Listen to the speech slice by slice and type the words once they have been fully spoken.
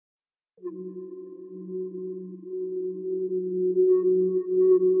Good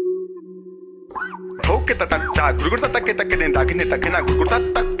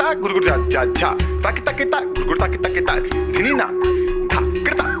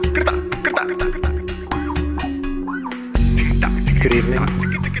evening.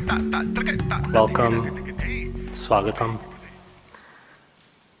 Welcome. Swagatam.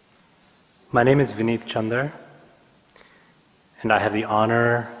 My name is Vineet Chander, and I have the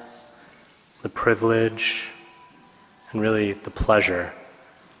honor, the privilege, and really the pleasure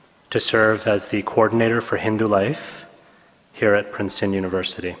to serve as the coordinator for Hindu life here at Princeton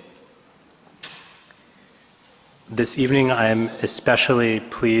University. This evening I am especially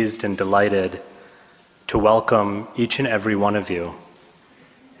pleased and delighted to welcome each and every one of you,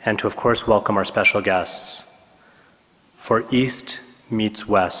 and to of course welcome our special guests for East Meets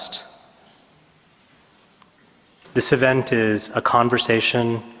West. This event is a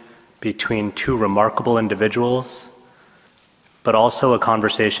conversation between two remarkable individuals, but also a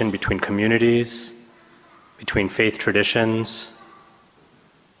conversation between communities, between faith traditions,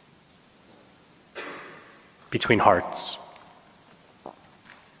 between hearts.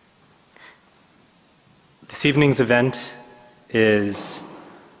 This evening's event is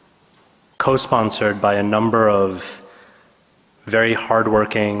co-sponsored by a number of very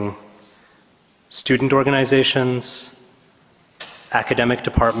hardworking student organizations, academic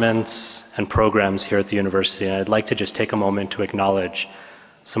departments, and programs here at the university, and I'd like to just take a moment to acknowledge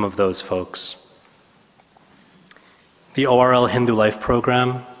some of those folks. The ORL Hindu Life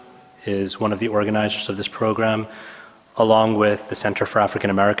program is one of the organizers of this program, along with the Center for African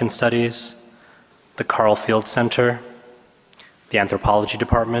American Studies, the Carl Field Center, the Anthropology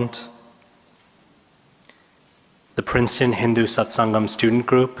Department, the Princeton Hindu Satsangam Student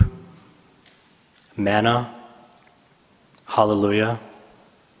Group, Manna, Hallelujah.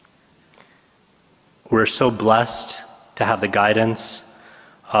 We're so blessed to have the guidance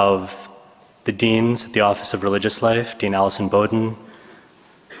of the deans at the Office of Religious Life, Dean Allison Bowden,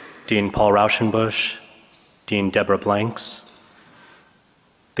 Dean Paul Rauschenbusch, Dean Deborah Blanks,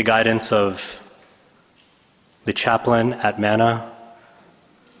 the guidance of the chaplain at Manna,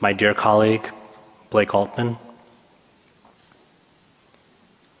 my dear colleague, Blake Altman,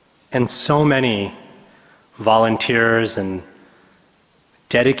 and so many volunteers and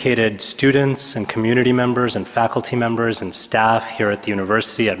dedicated students and community members and faculty members and staff here at the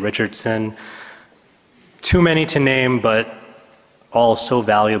university at Richardson. Too many to name, but all so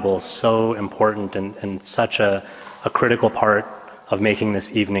valuable, so important, and such a critical part of making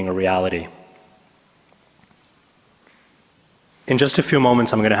this evening a reality. In just a few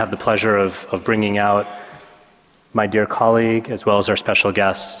moments, I'm going to have the pleasure of bringing out my dear colleague as well as our special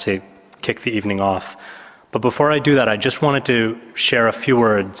guests to kick the evening off. But before I do that, I just wanted to share a few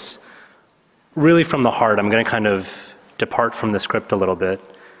words really from the heart. I'm going to kind of depart from the script a little bit,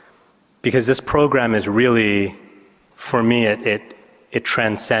 because this program is really, for me, it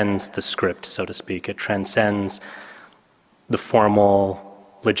transcends the script, so to speak. It transcends the formal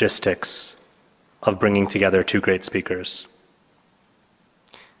logistics of bringing together two great speakers.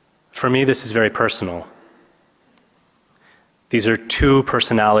 For me, this is very personal. These are two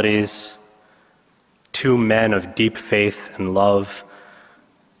personalities, two men of deep faith and love,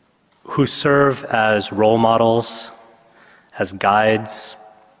 who serve as role models, as guides,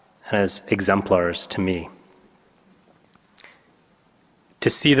 and as exemplars to me. To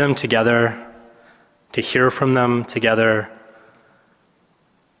see them together, to hear from them together,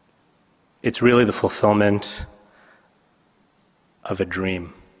 it's really the fulfillment of a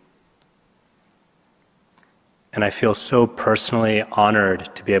dream. And I feel so personally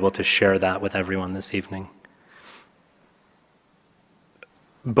honored to be able to share that with everyone this evening.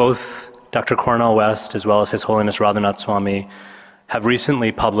 Both Dr. Cornel West as well as His Holiness Radhanath Swami have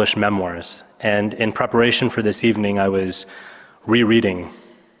recently published memoirs. And in preparation for this evening, I was rereading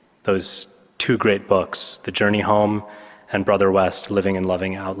those two great books, The Journey Home and Brother West, Living and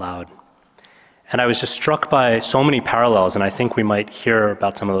Loving Out Loud. And I was just struck by so many parallels, and I think we might hear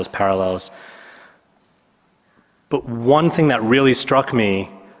about some of those parallels. But one thing that really struck me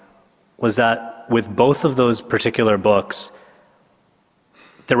was that with both of those particular books,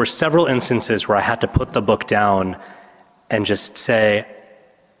 there were several instances where I had to put the book down and just say,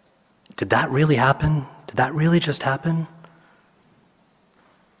 did that really happen? Did that really just happen?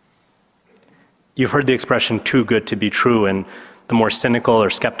 You've heard the expression too good to be true, and the more cynical or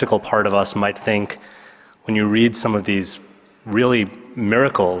skeptical part of us might think, when you read some of these really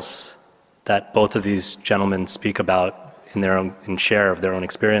miracles that both of these gentlemen speak about in share of their own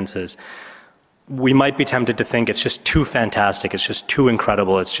experiences, we might be tempted to think it's just too fantastic, it's just too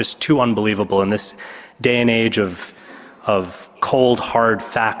incredible, it's just too unbelievable in this day and age of cold, hard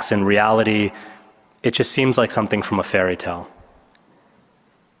facts and reality. It just seems like something from a fairy tale.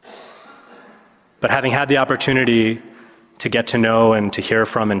 But having had the opportunity to get to know and to hear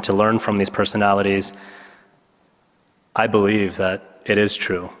from and to learn from these personalities, I believe that it is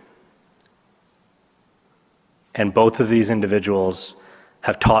true. And both of these individuals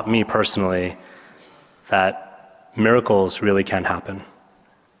have taught me personally that miracles really can happen.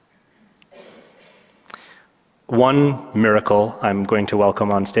 One miracle I'm going to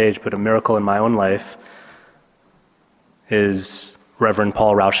welcome on stage, but a miracle in my own life, is Reverend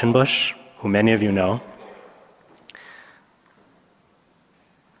Paul Rauschenbusch, who many of you know.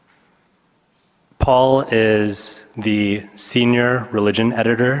 Paul is the senior religion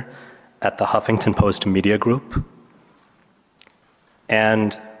editor at the Huffington Post Media Group.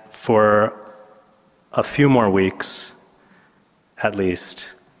 And for a few more weeks, at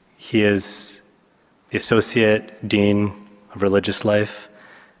least, he is the Associate Dean of Religious Life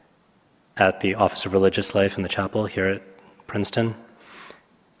at the Office of Religious Life in the chapel here at Princeton.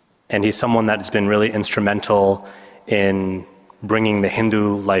 And he's someone that has been really instrumental in bringing the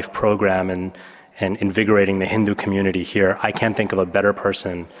Hindu Life program and invigorating the Hindu community here. I can't think of a better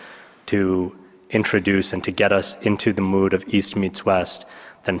person to introduce and to get us into the mood of East meets West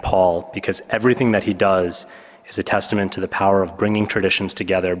than Paul, because everything that he does is a testament to the power of bringing traditions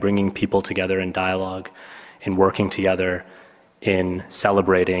together, bringing people together in dialogue, in working together, in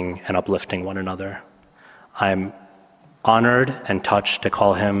celebrating and uplifting one another. I'm honored and touched to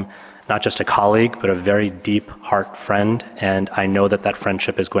call him not just a colleague, but a very deep heart friend, and I know that that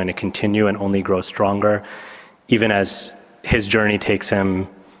friendship is going to continue and only grow stronger, even as his journey takes him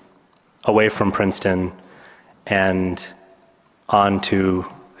away from Princeton and on to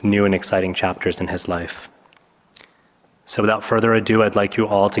new and exciting chapters in his life. So without further ado, I'd like you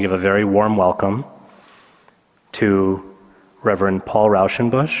all to give a very warm welcome to Reverend Paul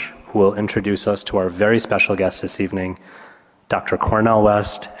Rauschenbusch, who will introduce us to our very special guest this evening, Dr. Cornel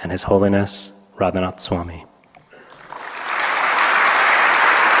West and His Holiness Radhanath Swami.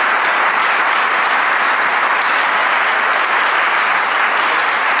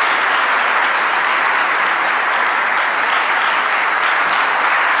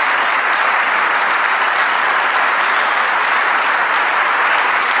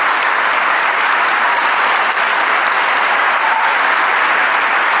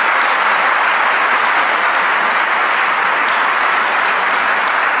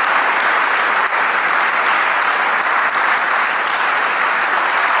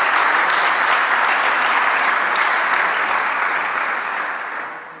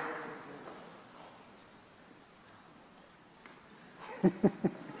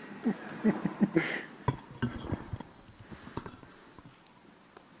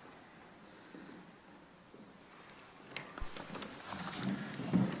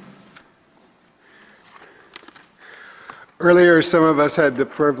 Earlier, some of us had the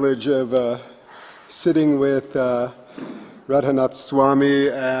privilege of sitting with Radhanath Swami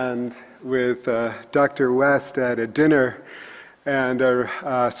and with Dr. West at a dinner, and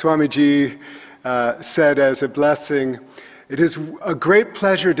Swamiji said as a blessing, "It is a great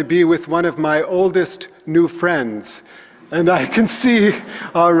pleasure to be with one of my oldest new friends." And I can see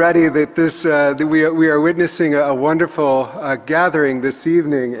already that we are witnessing a wonderful gathering this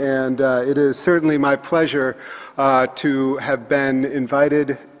evening, and it is certainly my pleasure to have been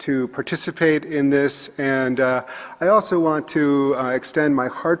invited to participate in this. And I also want to extend my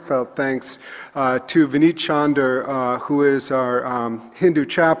heartfelt thanks to Vineet Chander, who is our Hindu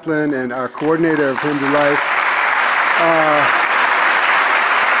chaplain and our coordinator of Hindu Life.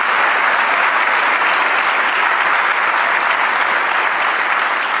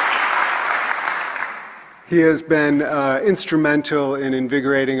 He has been instrumental in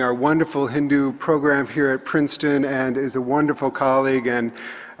invigorating our wonderful Hindu program here at Princeton and is a wonderful colleague. And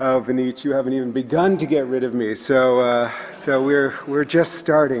Vineet, you haven't even begun to get rid of me. So we're just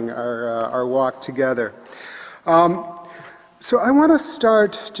starting our walk together. So I want to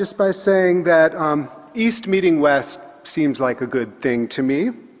start just by saying that East meeting West seems like a good thing to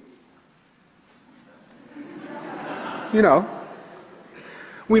me. You know.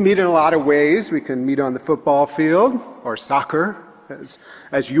 We meet in a lot of ways. We can meet on the football field, or soccer,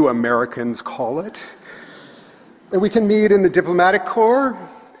 as you Americans call it. And we can meet in the diplomatic corps.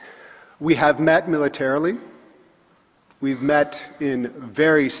 We have met militarily. We've met in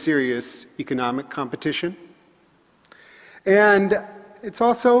very serious economic competition. And it's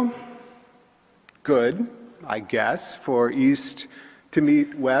also good, I guess, for East to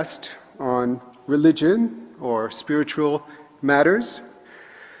meet West on religion or spiritual matters.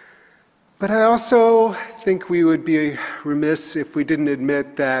 But I also think we would be remiss if we didn't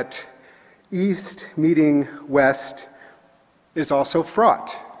admit that East meeting West is also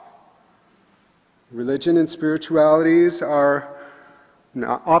fraught. Religion and spiritualities are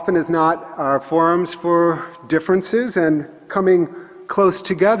often as not are forums for differences, and coming close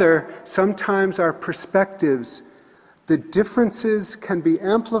together, sometimes our perspectives, the differences can be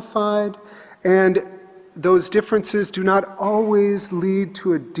amplified, and those differences do not always lead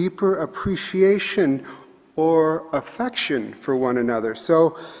to a deeper appreciation or affection for one another.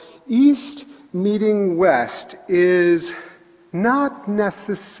 So East meeting West is not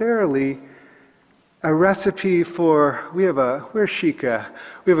necessarily a recipe for, where's Shika?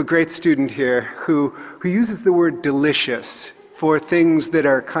 We have a great student here who uses the word delicious for things that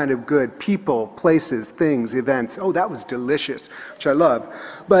are kind of good. People, places, things, events. Oh, that was delicious, which I love.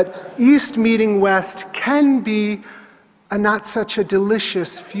 But East meeting West can be a not such a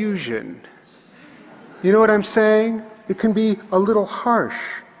delicious fusion. You know what I'm saying? It can be a little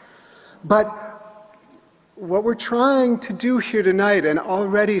harsh. But what we're trying to do here tonight, and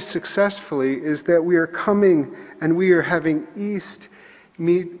already successfully, is that we are coming and we are having East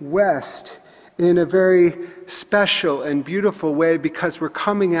meet West in a very special and beautiful way, because we're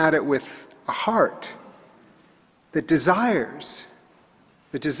coming at it with a heart that desires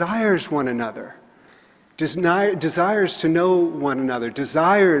one another, desires to know one another,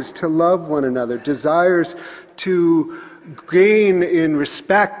 desires to love one another, desires to gain in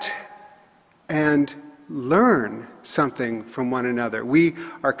respect and learn something from one another. We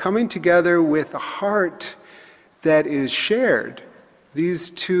are coming together with a heart that is shared. These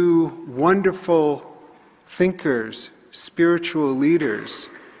two wonderful thinkers, spiritual leaders,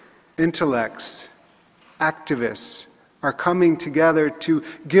 intellects, activists are coming together to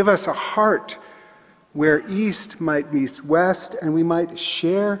give us a heart where East might meet West, and we might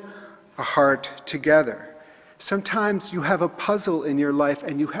share a heart together. Sometimes you have a puzzle in your life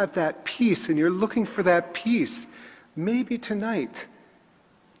and you have that piece and you're looking for that piece. Maybe tonight,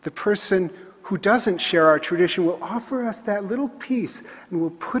 the person who doesn't share our tradition will offer us that little piece, and we'll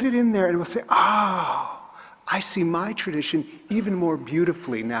put it in there and we'll say, oh, I see my tradition even more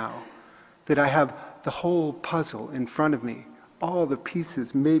beautifully now that I have the whole puzzle in front of me, all the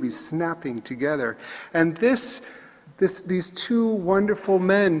pieces maybe snapping together. And these two wonderful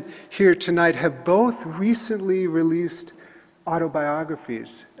men here tonight have both recently released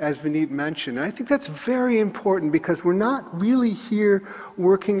autobiographies, as Vineet mentioned. And I think that's very important, because we're not really here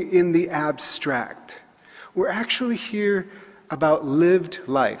working in the abstract. We're actually here about lived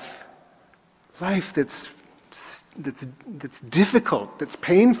life. Life that's difficult, that's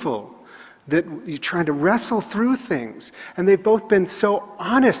painful, that you're trying to wrestle through things. And they've both been so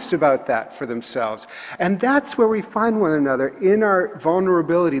honest about that for themselves. And that's where we find one another, in our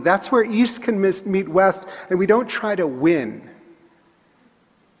vulnerability. That's where East can meet West, and we don't try to win.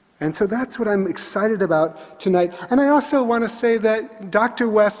 And so that's what I'm excited about tonight. And I also want to say that Dr.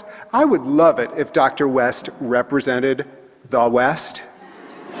 West, I would love it if Dr. West represented the West.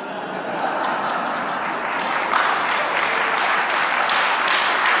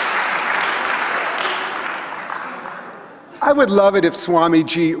 I would love it if Swami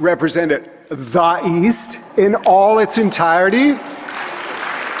Ji represented the East in all its entirety.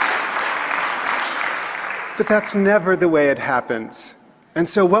 But that's never the way it happens. And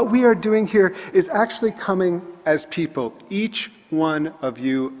so what we are doing here is actually coming as people. Each one of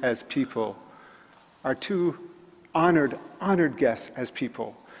you as people are two honored guests as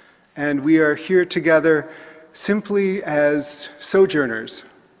people. And we are here together simply as sojourners,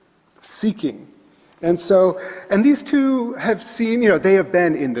 seeking. And these two have seen, they have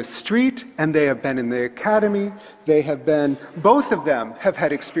been in the street and they have been in the academy. Both of them have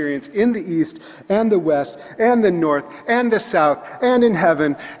had experience in the East and the West and the North and the South and in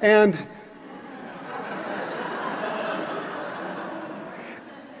heaven. And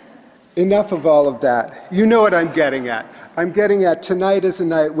enough of all of that. You know what I'm getting at. I'm getting at tonight is a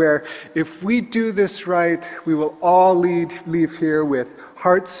night where if we do this right, we will all leave here with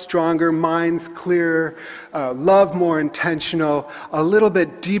hearts stronger, minds clearer, love more intentional, a little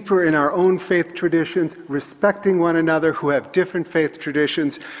bit deeper in our own faith traditions, respecting one another who have different faith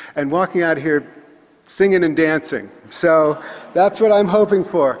traditions, and walking out of here singing and dancing. So that's what I'm hoping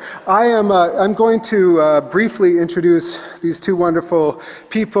for. I'm going to briefly introduce these two wonderful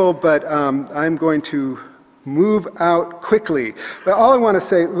people, but I'm going to move out quickly. But all I want to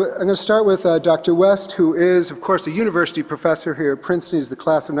say, I'm going to start with Dr. West, who is, of course, a university professor here at Princeton. He's the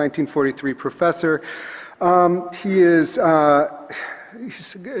class of 1943 professor. He is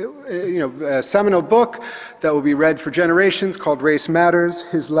a seminal book that will be read for generations called Race Matters.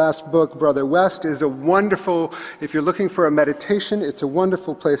 His last book, Brother West, is a wonderful, if you're looking for a meditation, it's a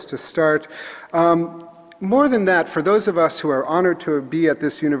wonderful place to start. More than that, for those of us who are honored to be at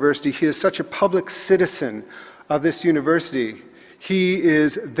this university, he is such a public citizen of this university. He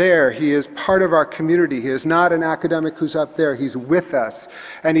is there. He is part of our community. He is not an academic who's up there. He's with us.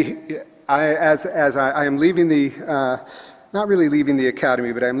 And as I am leaving the, not really leaving the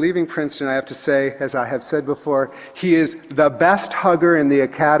academy, but I'm leaving Princeton, I have to say, as I have said before, he is the best hugger in the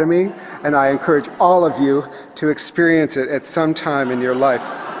academy, and I encourage all of you to experience it at some time in your life.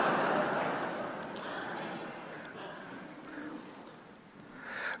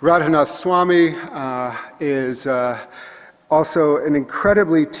 Radhanath Swami is also an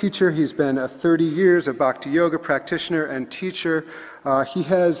incredibly teacher. He's been 30 years a Bhakti Yoga practitioner and teacher. He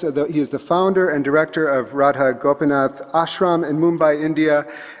is the founder and director of Radha Gopinath Ashram in Mumbai, India.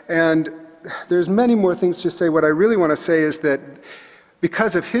 And there's many more things to say. What I really want to say is that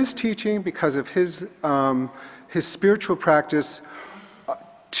because of his teaching, because of his spiritual practice,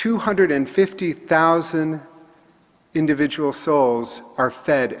 250,000 individual souls are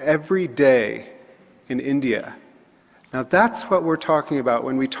fed every day in India. Now that's what we're talking about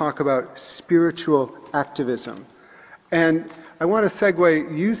when we talk about spiritual activism. And I want to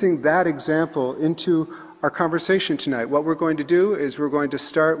segue using that example into our conversation tonight. What we're going to do is we're going to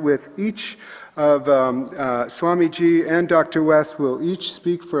start with each of Swamiji and Dr. West will each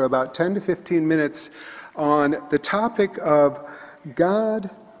speak for about 10 to 15 minutes on the topic of God,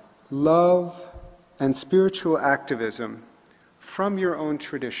 love, and spiritual activism from your own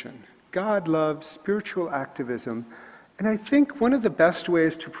tradition. God, love, spiritual activism. And I think one of the best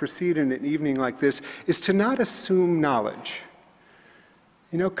ways to proceed in an evening like this is to not assume knowledge.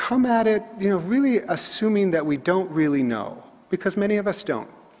 Come at it, really assuming that we don't really know, because many of us don't.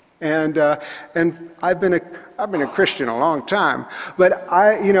 And I've been a Christian a long time, but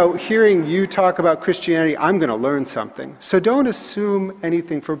hearing you talk about Christianity, I'm going to learn something. So don't assume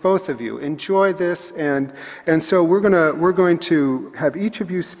anything for both of you. Enjoy this, and so we're going to have each of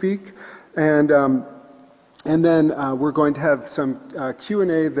you speak, and then we're going to have some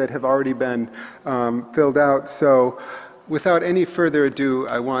Q&A that have already been filled out. So without any further ado,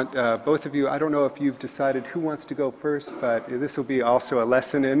 I want both of you, I don't know if you've decided who wants to go first, but this will be also a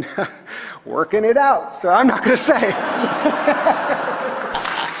lesson in working it out, so I'm not going to say.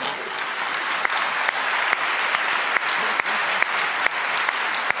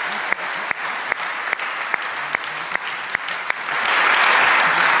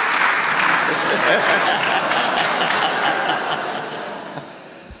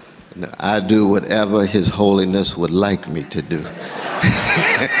 I do whatever His Holiness would like me to do.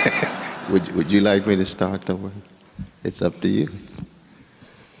 Would you like me to start, though? It's up to you.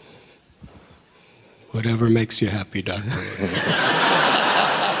 Whatever makes you happy, Doctor.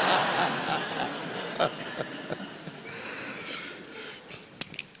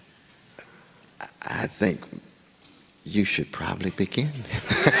 I think you should probably begin.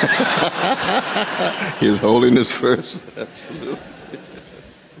 His Holiness first. Absolutely.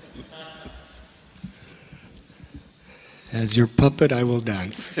 As your puppet, I will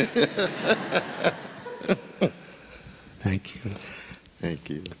dance. Thank you. Thank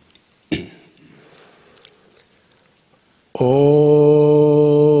you.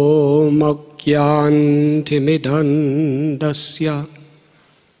 Om Agyantimidandasya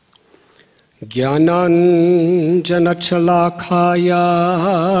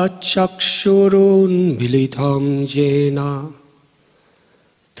Jnananjanachalakaya Chakshurun Militam Jena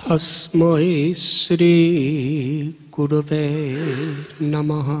Tasmai Sri Gurave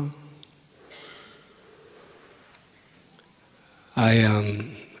Namaha. I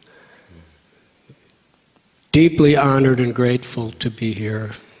am deeply honored and grateful to be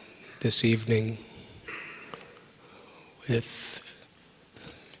here this evening with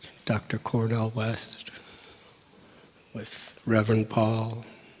Dr. Cornel West, with Reverend Paul,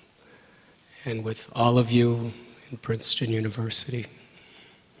 and with all of you in Princeton University.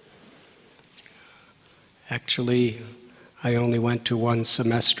 Actually, I only went to one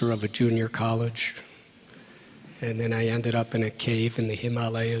semester of a junior college, and then I ended up in a cave in the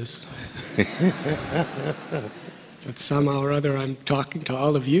Himalayas. But somehow or other, I'm talking to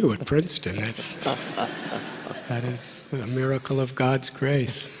all of you at Princeton. That is a miracle of God's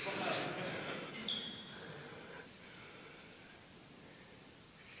grace.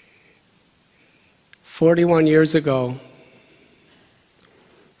 "41 years ago,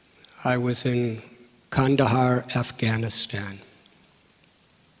 I was in Kandahar, Afghanistan.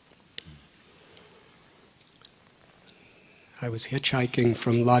 I was hitchhiking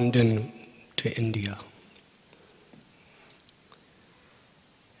from London to India.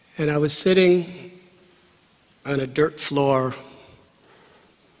 And I was sitting on a dirt floor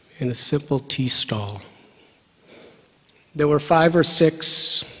in a simple tea stall. There were 5 or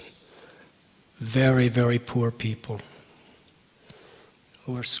 6 very, very poor people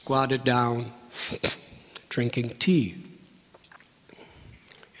who were squatted down drinking tea.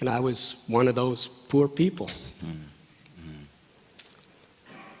 And I was one of those poor people.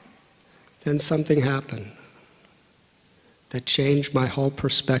 Then something happened that changed my whole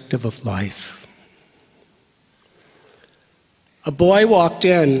perspective of life. A boy walked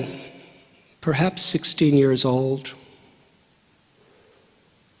in, perhaps 16 years old,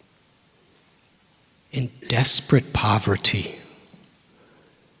 in desperate poverty.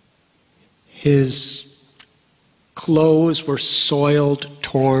 His clothes were soiled,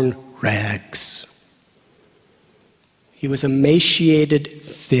 torn rags. He was emaciated,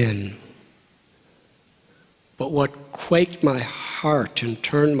 thin. But what quaked my heart and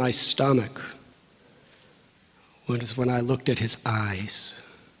turned my stomach was when I looked at his eyes.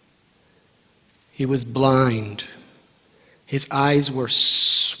 He was blind. His eyes were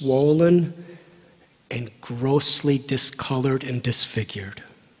swollen and grossly discolored and disfigured.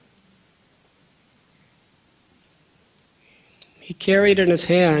 He carried in his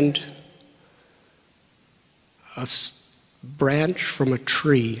hand a branch from a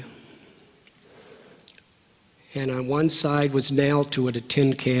tree, and on one side was nailed to it a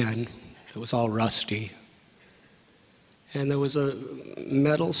tin can that was all rusty, and there was a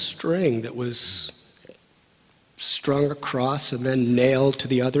metal string that was strung across and then nailed to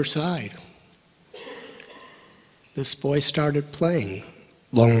the other side. This boy started playing.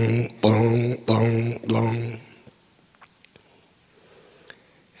 Blong, blong, blong, blong.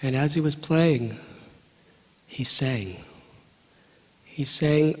 And as he was playing, he sang. He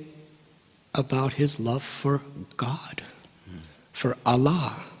sang about his love for God, for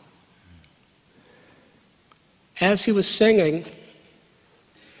Allah. As he was singing,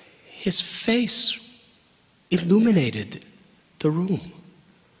 his face illuminated the room.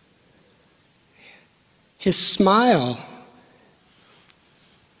 His smile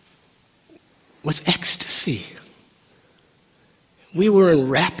was ecstasy. We were in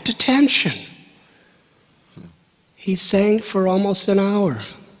rapt attention. He sang for almost an hour.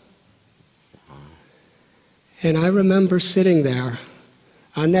 And I remember sitting there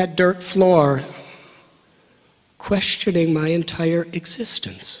on that dirt floor, questioning my entire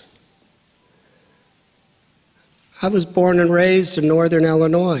existence. I was born and raised in northern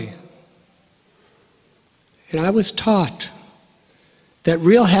Illinois. And I was taught that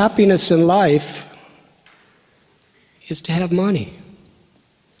real happiness in life is to have money,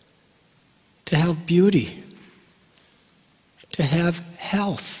 to have beauty, to have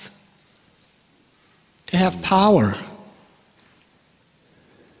health, to have power.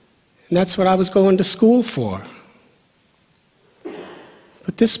 And that's what I was going to school for.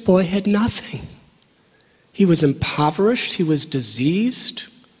 But this boy had nothing. He was impoverished, he was diseased,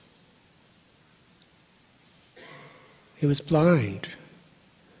 he was blind.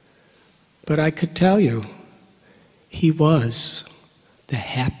 But I could tell you, he was the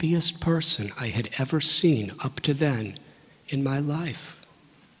happiest person I had ever seen up to then in my life.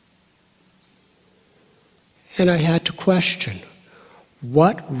 And I had to question,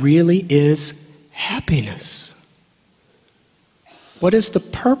 what really is happiness? What is the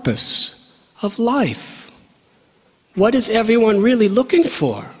purpose of life? What is everyone really looking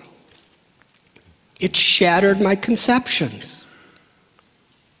for? It shattered my conceptions.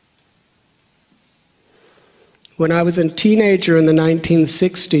 When I was a teenager in the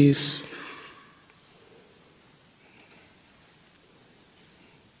 1960s,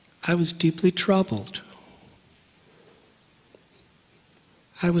 I was deeply troubled.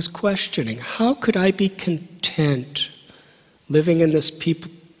 I was questioning, how could I be content living in this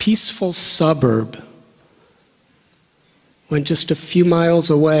peaceful suburb when just a few miles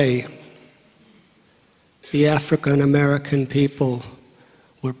away, the African American people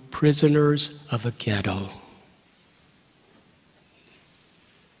were prisoners of a ghetto?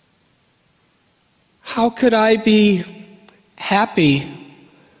 How could I be happy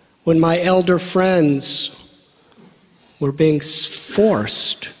when my elder friends were being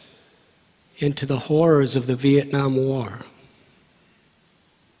forced into the horrors of the Vietnam War?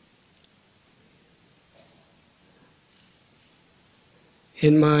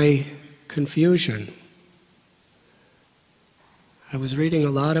 In my confusion, I was reading a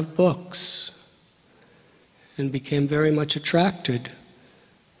lot of books and became very much attracted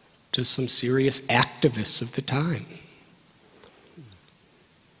to some serious activists of the time.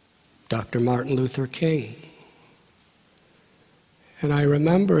 Dr. Martin Luther King. And I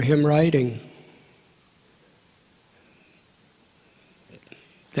remember him writing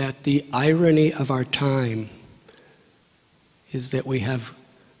that the irony of our time is that we have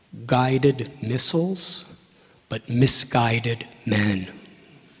guided missiles, but misguided men.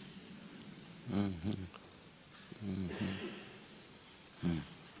 Mm-hmm. Mm-hmm. Mm.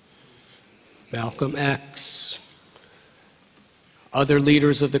 Malcolm X, other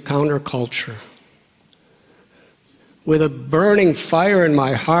leaders of the counterculture. With a burning fire in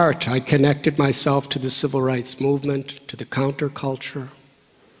my heart, I connected myself to the civil rights movement, to the counterculture.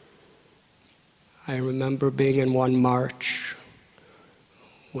 I remember being in one march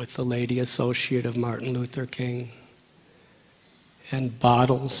with the lady associate of Martin Luther King, and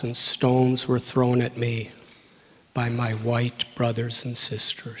bottles and stones were thrown at me by my white brothers and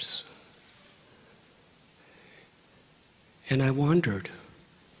sisters. And I wondered,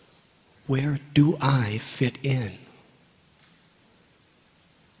 where do I fit in?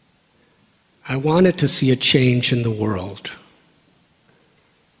 I wanted to see a change in the world,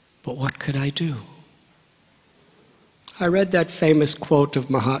 but what could I do? I read that famous quote of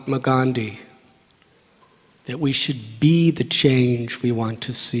Mahatma Gandhi, that we should be the change we want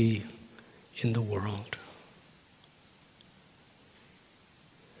to see in the world.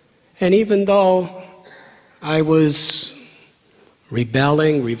 And even though I was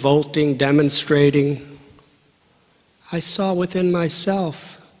rebelling, revolting, demonstrating, I saw within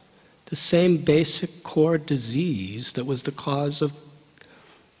myself the same basic core disease that was the cause of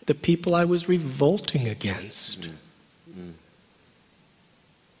the people I was revolting against.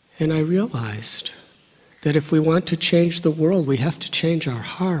 And I realized that if we want to change the world, we have to change our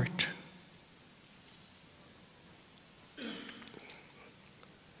heart.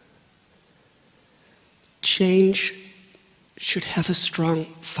 Change should have a strong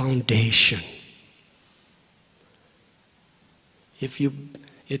foundation.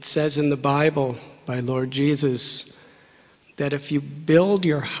 It says in the Bible by Lord Jesus that if you build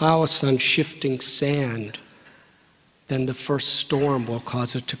your house on shifting sand, then the first storm will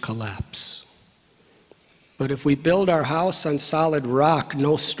cause it to collapse. But if we build our house on solid rock,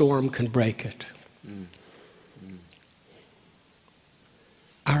 no storm can break it.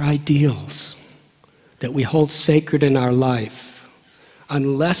 Our ideals that we hold sacred in our life,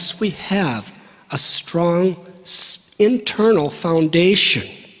 unless we have a strong internal foundation,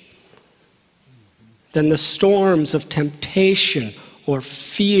 then the storms of temptation or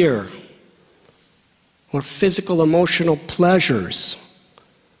fear or physical emotional pleasures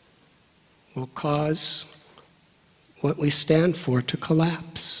will cause what we stand for to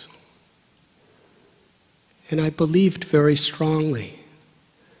collapse. And I believed very strongly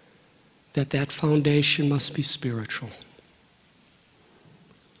that that foundation must be spiritual.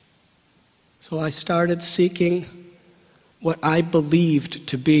 So I started seeking what I believed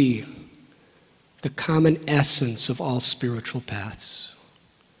to be the common essence of all spiritual paths,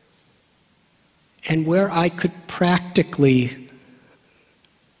 and where I could practically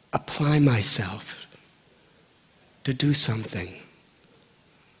apply myself to do something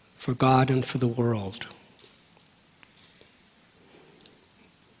for God and for the world.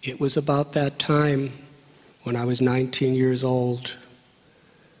 It was about that time, when I was 19 years old,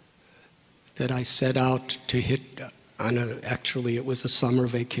 that I set out to hit actually it was a summer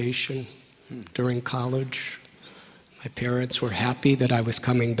vacation during college. My parents were happy that I was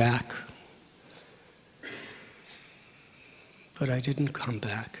coming back, but I didn't come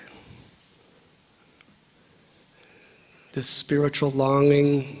back. This spiritual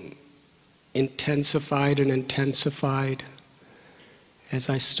longing intensified and intensified as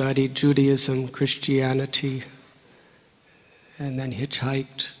I studied Judaism, Christianity, and then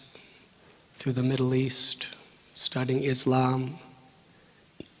hitchhiked through the Middle East, studying Islam,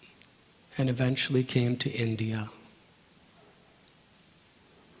 and eventually came to India.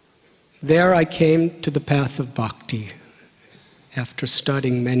 There I came to the path of bhakti after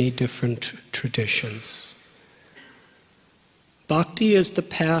studying many different traditions. Bhakti is the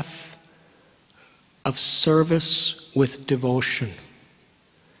path of service with devotion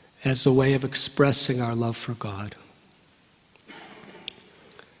as a way of expressing our love for God.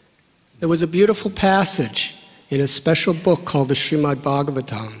 There was a beautiful passage in a special book called the Srimad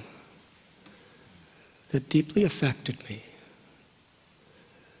Bhagavatam that deeply affected me.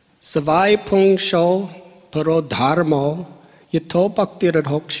 Savai pungsho paro dharmo yato bhakti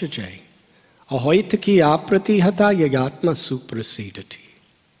radhokshaje ahoitaki aprati hata yayatma suprasidati.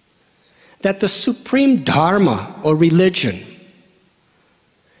 That the supreme dharma or religion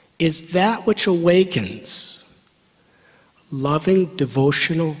is that which awakens loving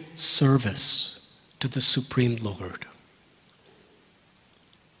devotional service to the Supreme Lord.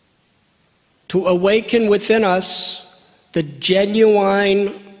 To awaken within us the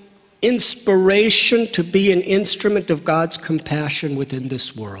genuine inspiration to be an instrument of God's compassion within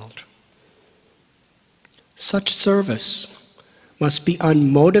this world. Such service must be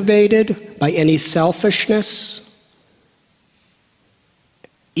unmotivated by any selfishness,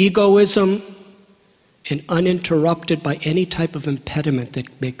 egoism, and uninterrupted by any type of impediment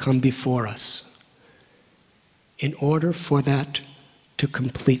that may come before us, in order for that to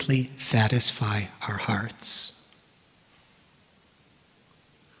completely satisfy our hearts.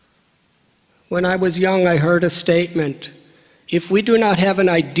 When I was young, I heard a statement, if we do not have an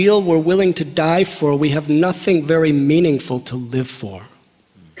ideal we're willing to die for, we have nothing very meaningful to live for.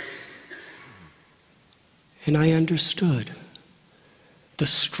 And I understood the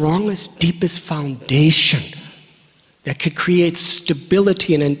strongest, deepest foundation that could create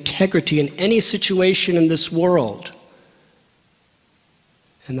stability and integrity in any situation in this world.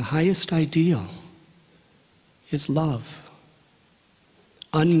 And the highest ideal is love.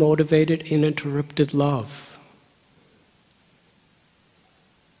 Unmotivated, uninterrupted love.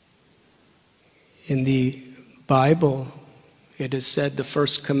 In the Bible, it is said the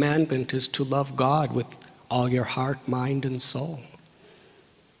first commandment is to love God with all your heart, mind, and soul.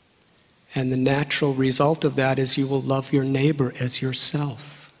 And the natural result of that is you will love your neighbor as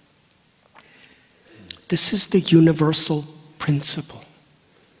yourself. This is the universal principle.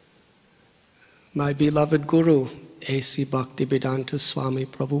 My beloved Guru, A.C. Bhaktivedanta Swami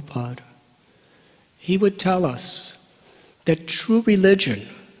Prabhupada, he would tell us that true religion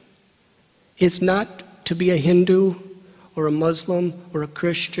is not to be a Hindu or a Muslim or a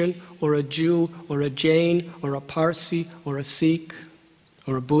Christian or a Jew or a Jain or a Parsi or a Sikh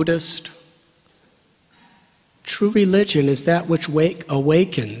or a Buddhist. True religion is that which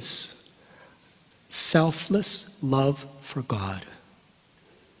awakens selfless love for God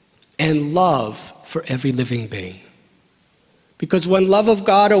and love for every living being. Because when love of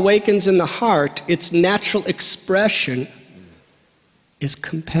God awakens in the heart, its natural expression is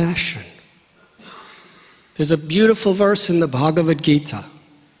compassion. There's a beautiful verse in the Bhagavad Gita.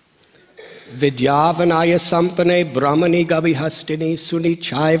 Vidyavanaya sampane brahmani gabihastini suni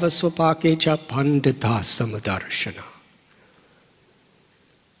chaiva swapake cha pandita samadarshana.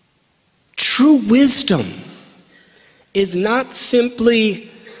 True wisdom is not simply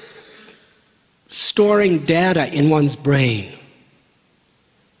storing data in one's brain.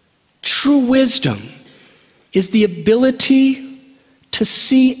 True wisdom is the ability to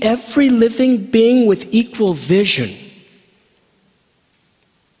see every living being with equal vision.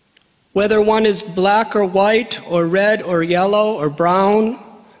 Whether one is black or white, or red or yellow or brown,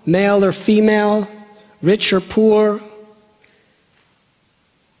 male or female, rich or poor,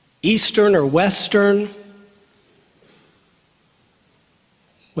 Eastern or Western,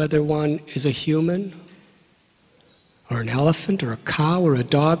 whether one is a human, or an elephant, or a cow, or a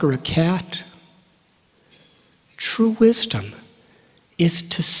dog, or a cat. True wisdom is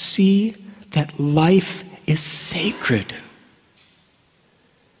to see that life is sacred.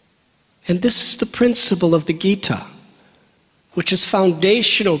 And this is the principle of the Gita, which is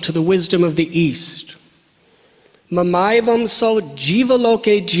foundational to the wisdom of the East. Mamaivam so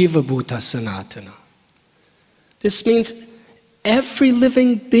jivaloke jivabhuta sanatana. This means every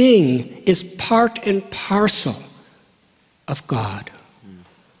living being is part and parcel of God.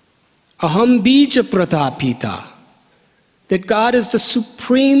 Aham bija pratapita. That God is the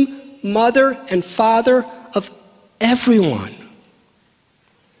supreme mother and father of everyone.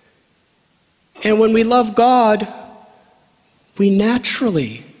 And when we love God, we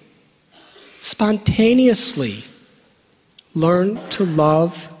naturally, spontaneously learn to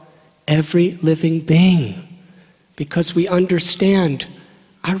love every living being because we understand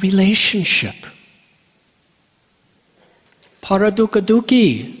our relationship.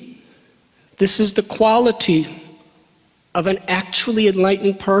 Paradukaduki, this is the quality of an actually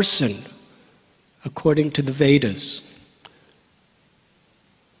enlightened person, according to the Vedas.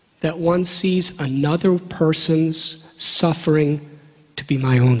 That one sees another person's suffering to be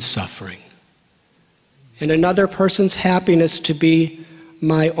my own suffering, and another person's happiness to be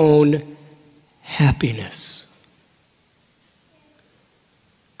my own happiness.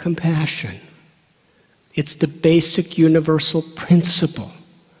 Compassion. It's the basic universal principle.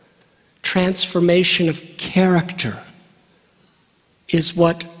 Transformation of character is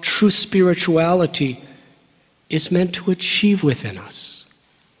what true spirituality is meant to achieve within us.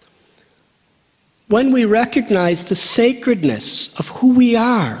 When we recognize the sacredness of who we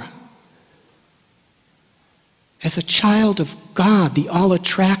are as a child of God, the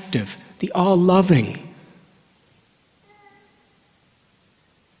all-attractive, the all-loving.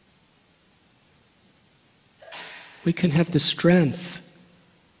 We can have the strength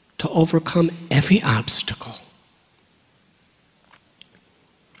to overcome every obstacle.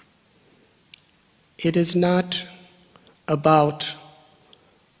 It is not about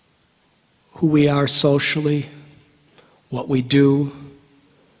who we are socially, what we do,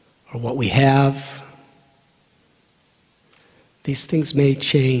 or what we have. These things may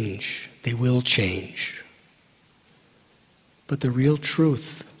change, they will change. But the real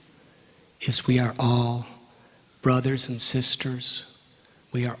truth is we are all brothers and sisters.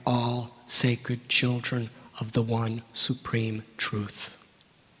 We are all sacred children of the one supreme truth.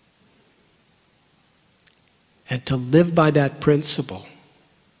 And to live by that principle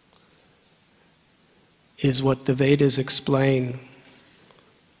is what the Vedas explain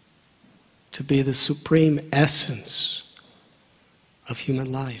to be the supreme essence of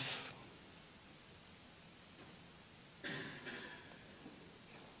human life.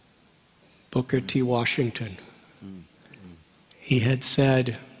 Booker T. Washington, he had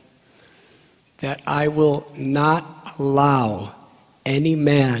said that I will not allow any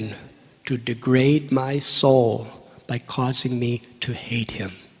man to degrade my soul by causing me to hate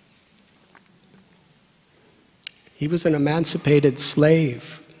him. He was an emancipated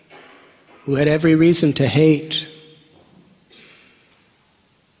slave who had every reason to hate.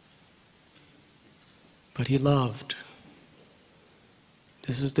 But he loved.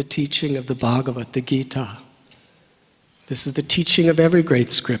 This is the teaching of the Bhagavad Gita. This is the teaching of every great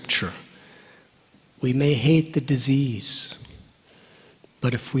scripture. We may hate the disease,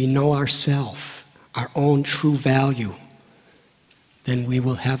 but if we know ourselves, our own true value, then we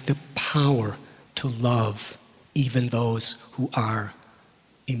will have the power to love even those who are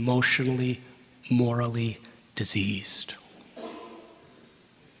emotionally, morally diseased.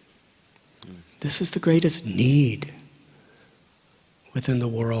 This is the greatest need within the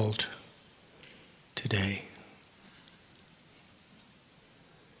world today.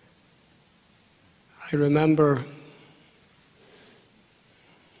 I remember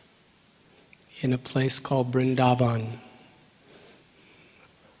in a place called Vrindavan,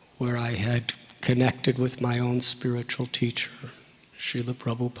 where I had connected with my own spiritual teacher, Srila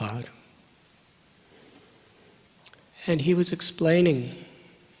Prabhupada. And he was explaining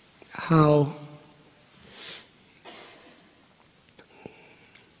how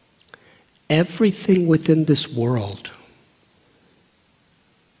everything within this world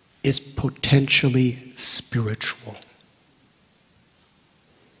is potentially spiritual,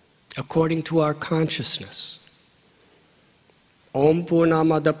 according to our consciousness. Om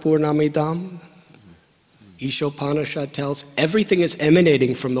Purnamada Purnamidam, Ishopanishad tells, everything is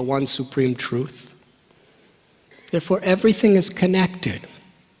emanating from the one supreme truth. Therefore, everything is connected.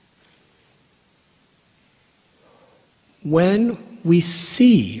 When we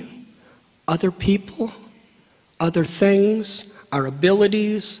see other people, other things, our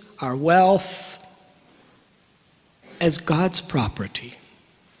abilities, our wealth, as God's property,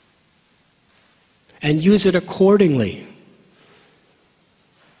 and use it accordingly,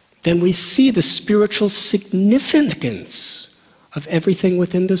 then we see the spiritual significance of everything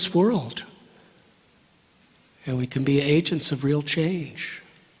within this world. And we can be agents of real change.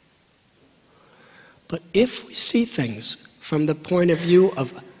 But if we see things from the point of view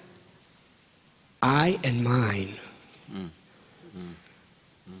of I and mine,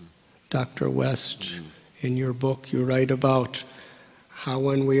 Dr. West, in your book you write about how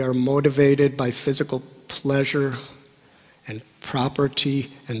when we are motivated by physical pleasure and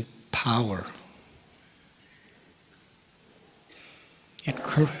property and power,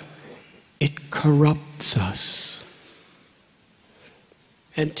 it corrupts us.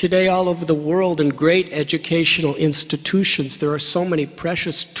 And today all over the world in great educational institutions there are so many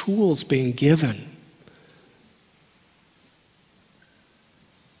precious tools being given.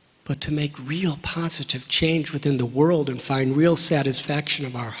 But to make real positive change within the world and find real satisfaction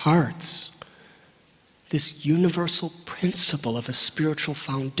of our hearts, this universal principle of a spiritual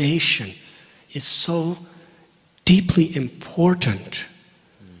foundation is so deeply important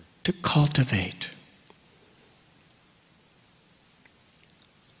to cultivate.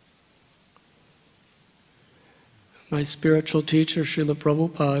 My spiritual teacher, Srila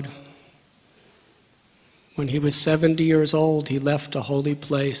Prabhupada, when he was 70 years old, he left a holy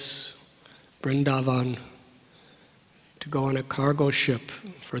place, Vrindavan, to go on a cargo ship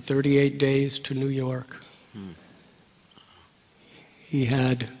for 38 days to New York. He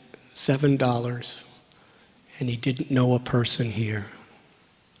had $7, and he didn't know a person here.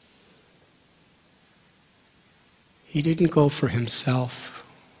 He didn't go for himself.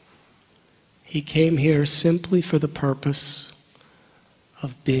 He came here simply for the purpose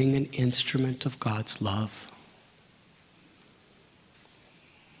of being an instrument of God's love.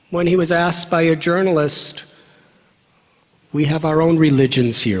 When he was asked by a journalist, "We have our own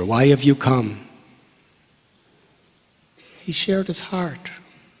religions here, why have you come?" He shared his heart.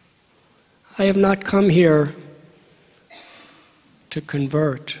 "I have not come here to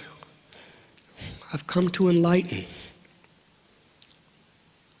convert. I've come to enlighten,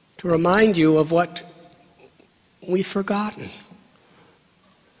 to remind you of what we've forgotten.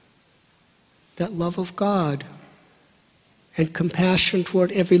 That love of God and compassion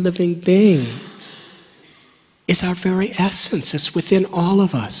toward every living being is our very essence. It's within all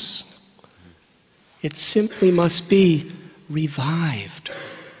of us. It simply must be revived,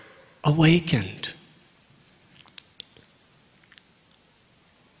 awakened."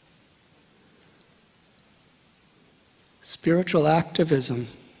 Spiritual activism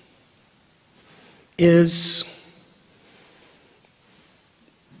is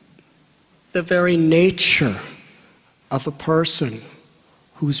the very nature of a person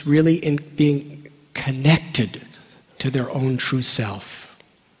who's really being connected to their own true self.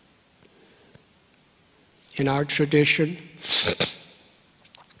 In our tradition,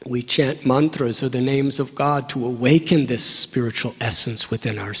 we chant mantras or the names of God to awaken this spiritual essence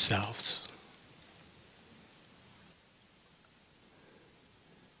within ourselves.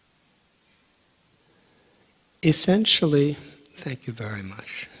 Essentially, thank you very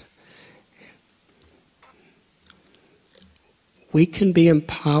much. We can be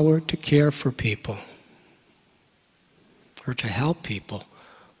empowered to care for people or to help people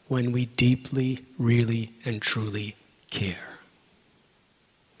when we deeply, really, and truly care.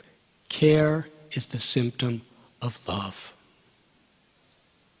 Care is the symptom of love.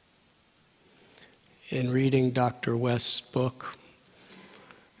 In reading Dr. West's book,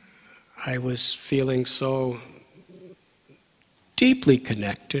 I was feeling so deeply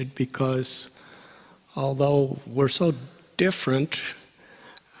connected because although we're so different,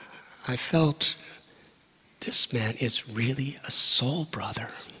 I felt this man is really a soul brother.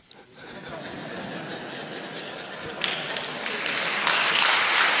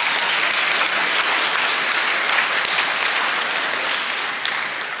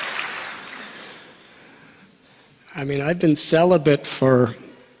 I mean, I've been celibate for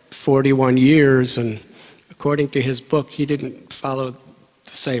 41 years, and according to his book, he didn't follow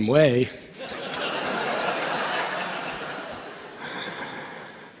the same way.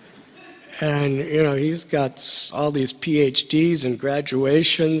 And, you know, he's got all these PhDs and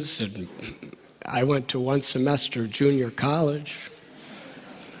graduations, and I went to one semester junior college.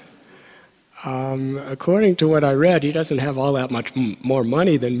 According to what I read, he doesn't have all that much more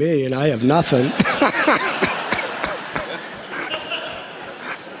money than me, and I have nothing.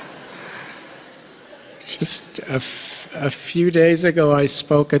 Just a few days ago, I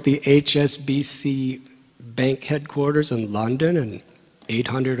spoke at the HSBC bank headquarters in London, and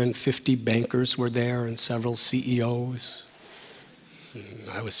 850 bankers were there and several CEOs.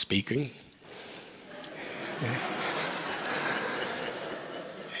 I was speaking.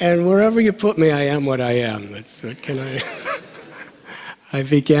 And wherever you put me, I am what I am. What can I? I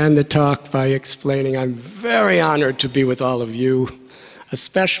began the talk by explaining I'm very honored to be with all of you,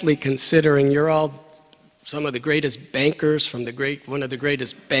 especially considering you're all some of the greatest bankers from one of the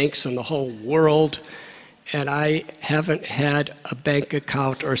greatest banks in the whole world, and I haven't had a bank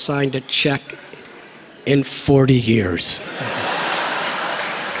account or signed a check in 40 years.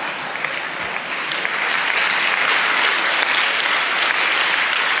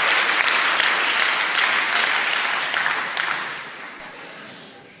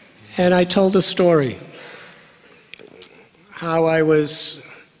 And I told a story, how I was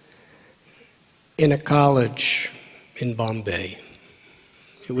in a college in Bombay.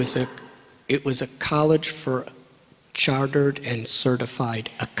 It was a college for chartered and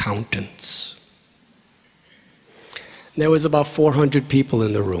certified accountants. And there was about 400 people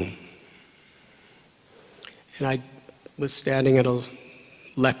in the room. And I was standing at a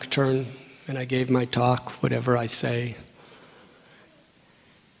lectern, and I gave my talk, whatever I say.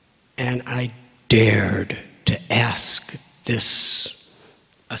 And I dared to ask this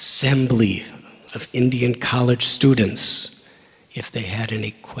assembly of Indian college students if they had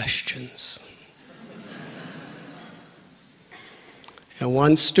any questions. And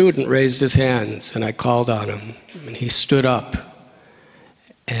one student raised his hands, and I called on him, and he stood up,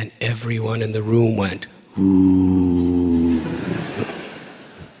 and everyone in the room went, ooh.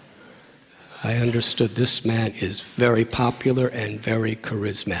 I understood this man is very popular and very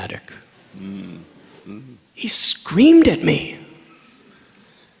charismatic. He screamed at me.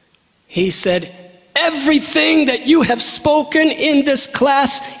 He said, "Everything that you have spoken in this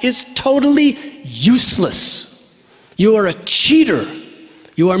class is totally useless. You are a cheater.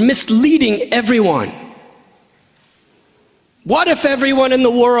 You are misleading everyone. What if everyone in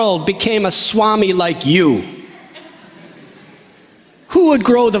the world became a Swami like you? Who would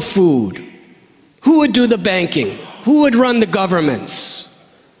grow the food? Who would do the banking? Who would run the governments?"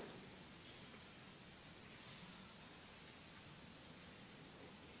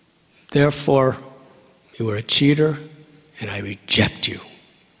 Therefore, you are a cheater, and I reject you.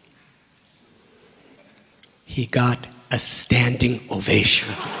 He got a standing ovation.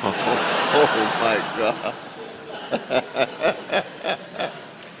 Oh my God.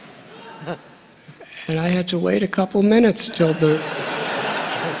 And I had to wait a couple minutes till the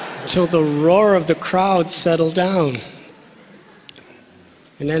roar of the crowd settled down.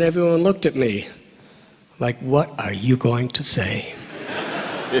 And then everyone looked at me like, "What are you going to say?"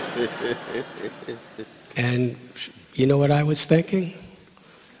 And you know what I was thinking?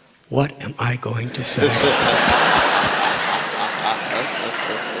 What am I going to say?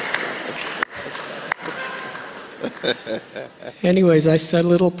 Anyways, I said a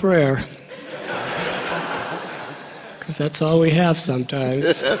little prayer. Because that's all we have sometimes.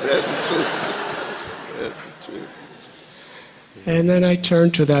 That's the truth. That's the truth. And then I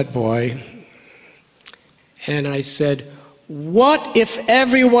turned to that boy and I said, "What if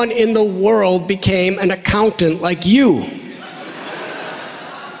everyone in the world became an accountant like you?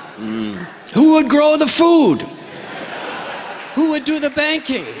 Who would grow the food? Who would do the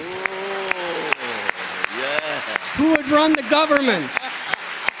banking? Who would run the governments?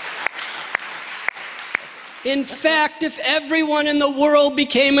 In fact, if everyone in the world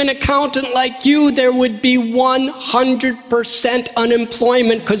became an accountant like you, there would be 100%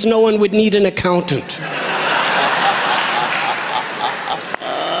 unemployment because no one would need an accountant."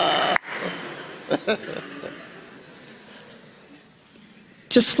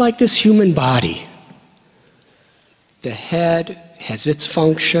 Just like this human body, the head has its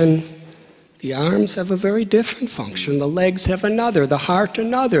function, the arms have a very different function, the legs have another, the heart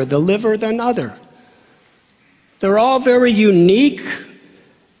another, the liver another. They're all very unique.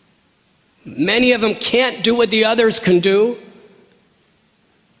 Many of them can't do what the others can do.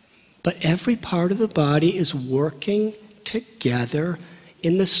 But every part of the body is working together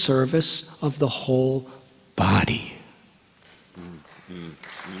in the service of the whole body.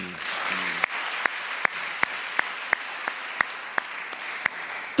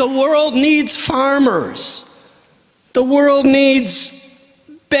 The world needs farmers. The world needs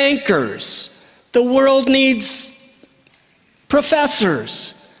bankers. The world needs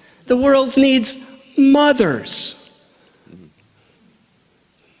professors. The world needs mothers.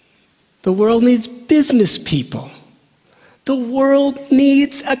 The world needs business people. The world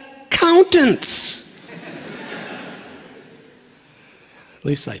needs accountants. At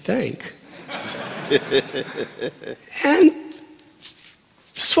least I think. And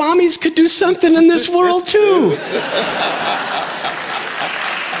Swamis could do something in this world too.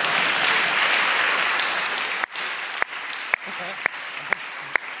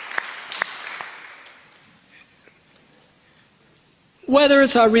 Whether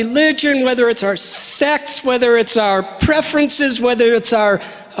it's our religion, whether it's our sex, whether it's our preferences, whether it's our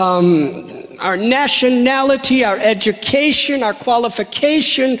nationality, our education, our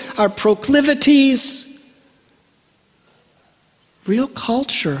qualification, our proclivities. Real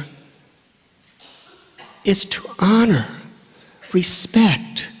culture is to honor,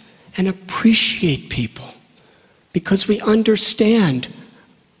 respect, and appreciate people because we understand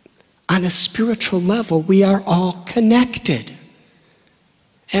on a spiritual level we are all connected.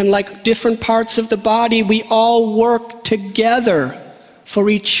 And like different parts of the body, we all work together for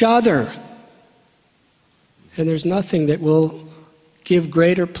each other. And there's nothing that will give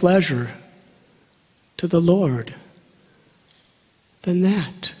greater pleasure to the Lord than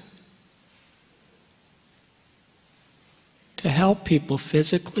that. To help people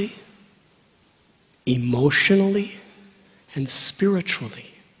physically, emotionally, and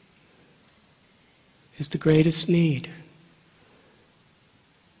spiritually is the greatest need.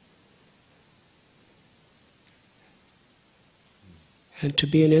 And to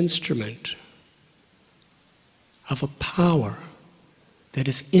be an instrument of a power that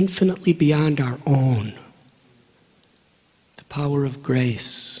is infinitely beyond our own, the power of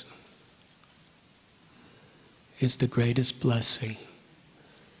grace, is the greatest blessing.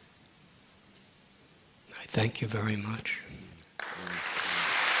 I thank you very much.